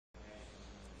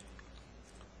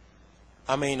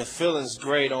I mean, the feeling's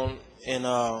great and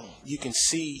you can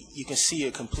see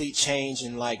a complete change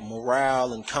in like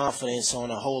morale and confidence on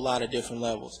a whole lot of different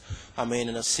levels. I mean,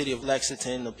 in the city of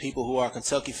Lexington, the people who are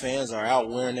Kentucky fans are out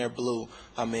wearing their blue.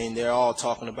 I mean, they're all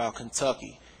talking about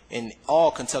Kentucky, and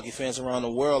all Kentucky fans around the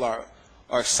world are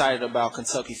excited about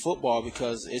Kentucky football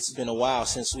because it's been a while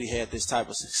since we had this type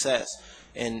of success.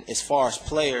 And as far as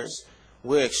players,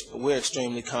 we're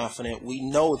extremely confident. We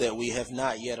know that we have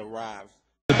not yet arrived.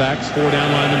 The backs, 4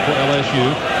 down linemen for LSU.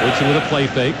 Woodson with a play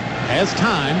fake. Has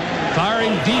time.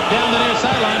 Firing deep down the near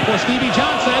sideline for Stevie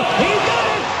Johnson. He's got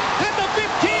it at the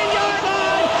 15-yard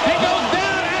line. It goes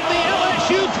down at the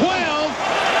LSU 12.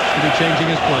 He'll be changing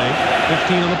his play.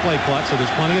 15 on the play clock, so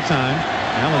there's plenty of time.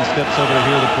 Allen steps over to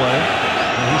hear the play.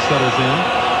 And he settles in.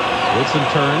 Woodson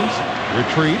turns,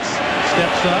 retreats,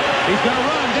 steps up. He's going to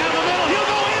run down the middle. He'll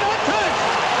go in untouched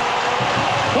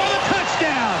for the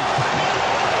touchdown.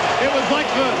 It was like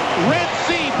the Red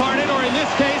Sea parted, or in this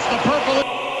case, the purple.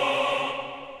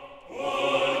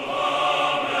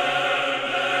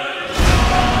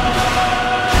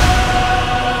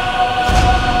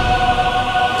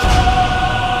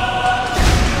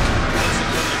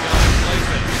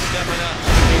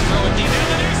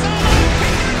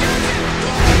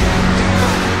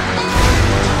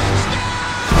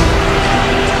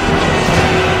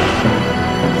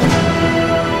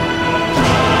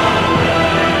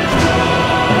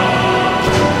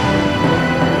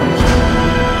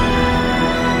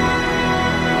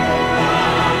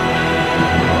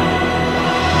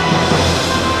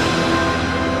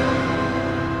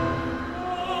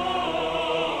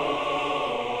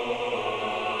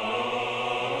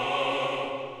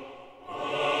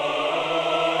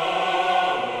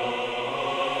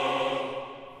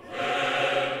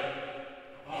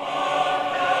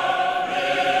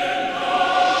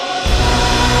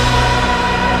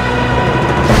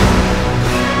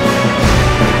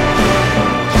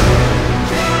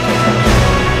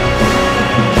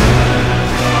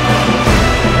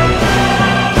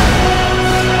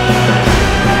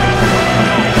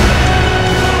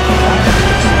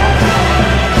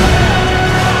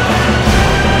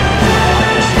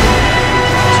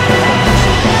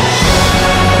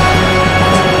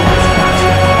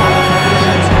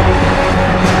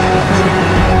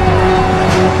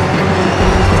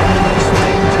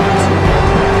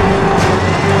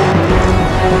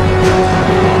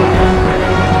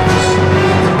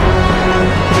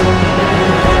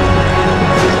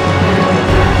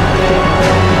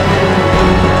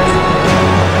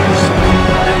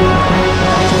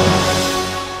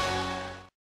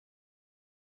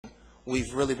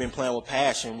 We've really been playing with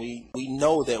passion. We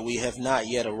know that we have not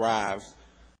yet arrived.